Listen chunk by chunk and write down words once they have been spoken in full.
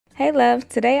Hey love,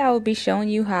 today I will be showing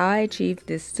you how I achieved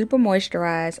this super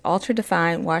moisturized, ultra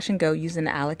defined wash and go using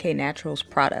the Alikay Naturals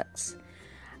products.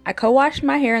 I co-washed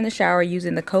my hair in the shower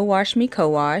using the Co-Wash Me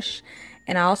Co-Wash,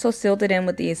 and I also sealed it in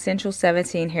with the Essential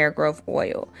 17 Hair Growth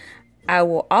Oil. I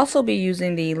will also be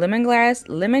using the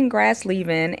lemongrass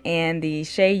leave-in and the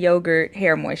Shea Yogurt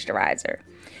hair moisturizer.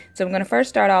 So I'm going to first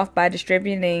start off by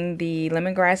distributing the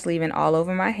lemongrass leave-in all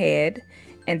over my head,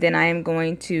 and then I am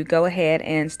going to go ahead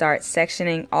and start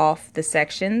sectioning off the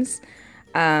sections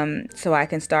so I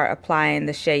can start applying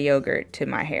the Shea Yogurt to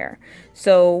my hair.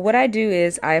 So what I do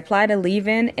is I apply the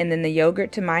leave-in and then the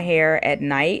yogurt to my hair at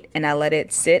night, and I let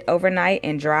it sit overnight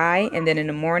and dry, and then in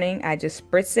the morning I just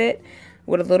spritz it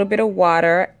with a little bit of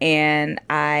water and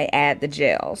I add the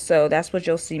gel. So that's what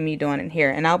you'll see me doing in here,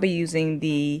 and I'll be using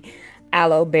the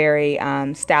aloe berry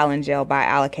styling gel by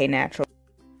Alikay Naturals.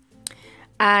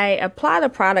 I apply the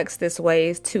products this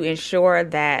way to ensure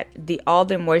that all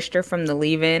the moisture from the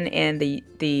leave-in and the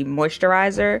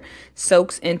moisturizer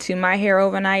soaks into my hair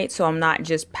overnight, so I'm not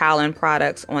just piling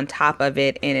products on top of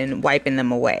it and wiping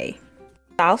them away.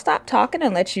 I'll stop talking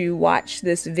and let you watch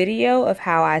this video of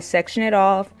how I section it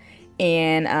off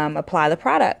and apply the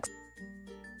products.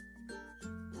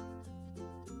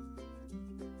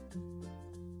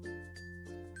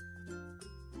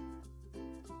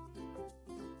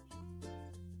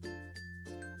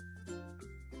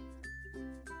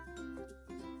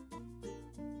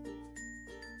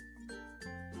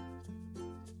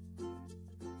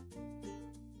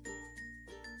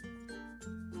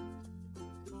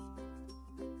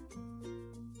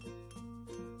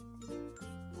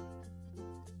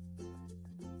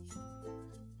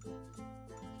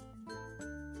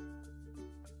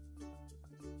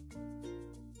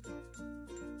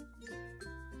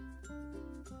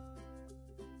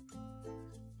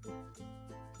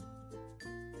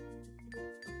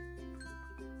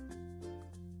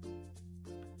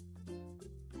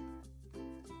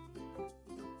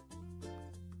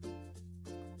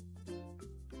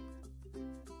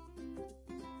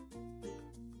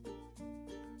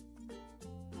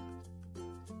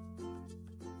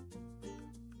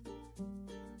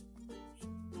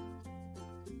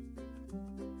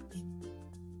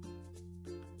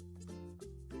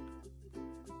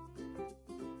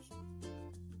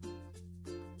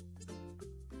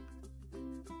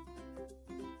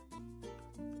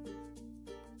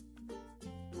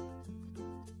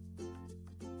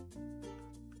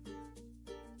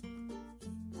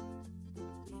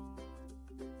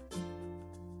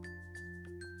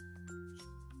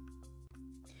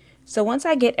 So once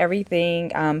I get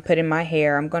everything put in my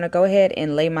hair, I'm going to go ahead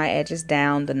and lay my edges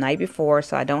down the night before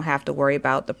so I don't have to worry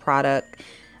about the product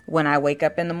when I wake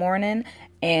up in the morning.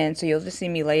 And so you'll just see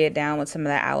me lay it down with some of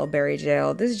that aloe berry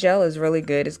gel. This gel is really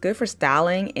good. It's good for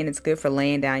styling and it's good for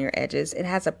laying down your edges. It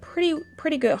has a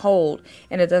pretty good hold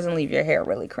and it doesn't leave your hair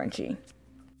really crunchy.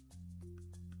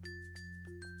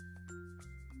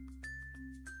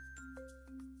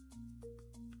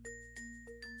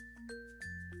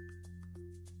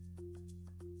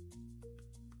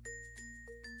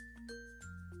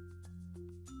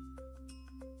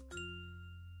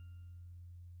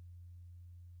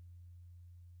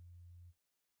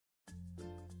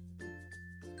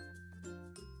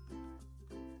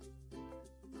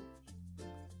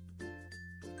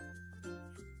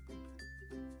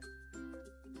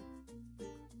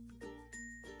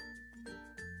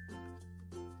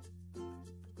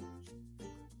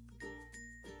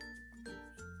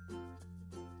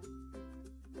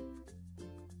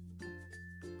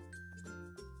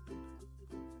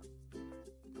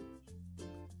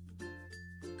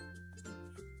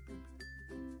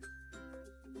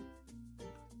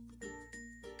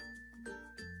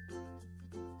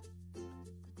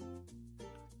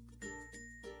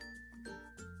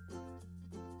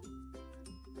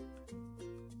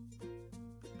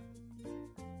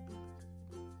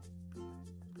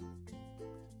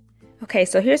 Okay,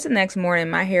 so here's the next morning.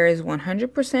 My hair is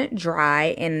 100%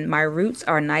 dry and my roots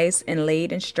are nice and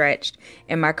laid and stretched,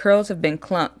 and my curls have been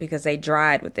clumped because they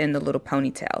dried within the little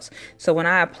ponytails. So when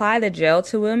I apply the gel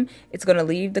to them, it's going to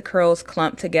leave the curls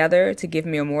clumped together to give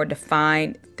me a more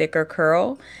defined, thicker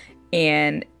curl,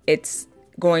 and it's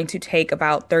going to take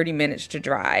about 30 minutes to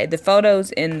dry. The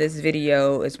photos in this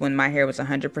video is when my hair was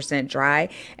 100% dry,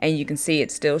 and you can see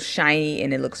it's still shiny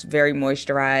and it looks very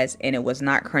moisturized and it was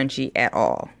not crunchy at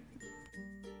all.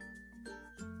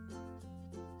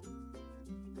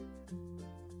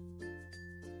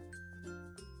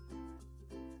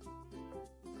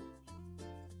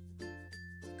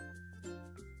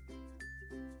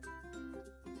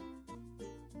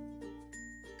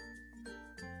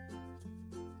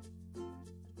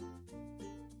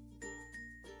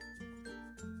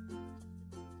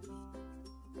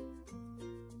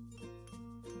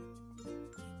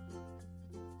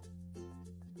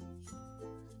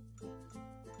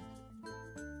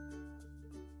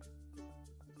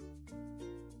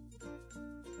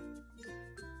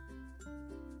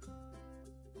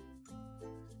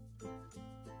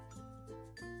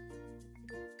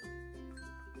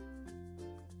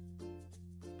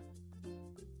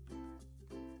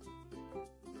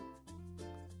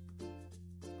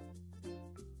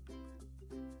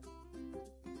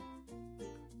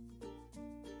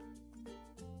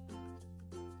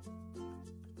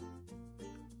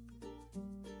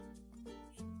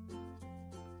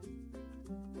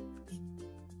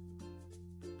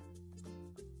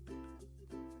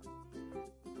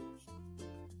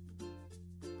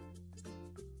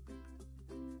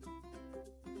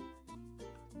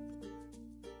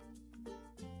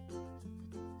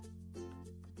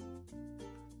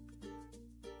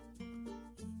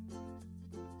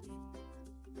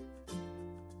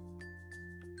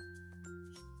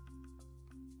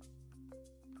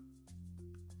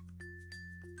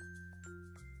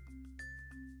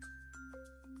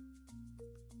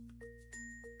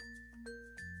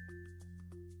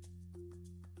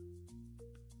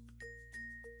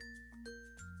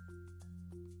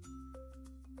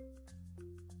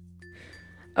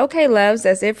 Okay, loves,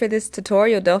 that's it for this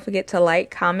tutorial. Don't forget to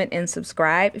like, comment, and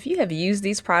subscribe. If you have used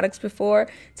these products before,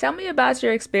 tell me about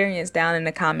your experience down in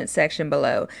the comment section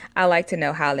below. I like to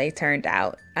know how they turned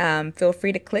out. Feel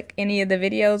free to click any of the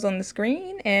videos on the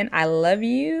screen, and I love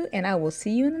you, and I will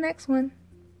see you in the next one.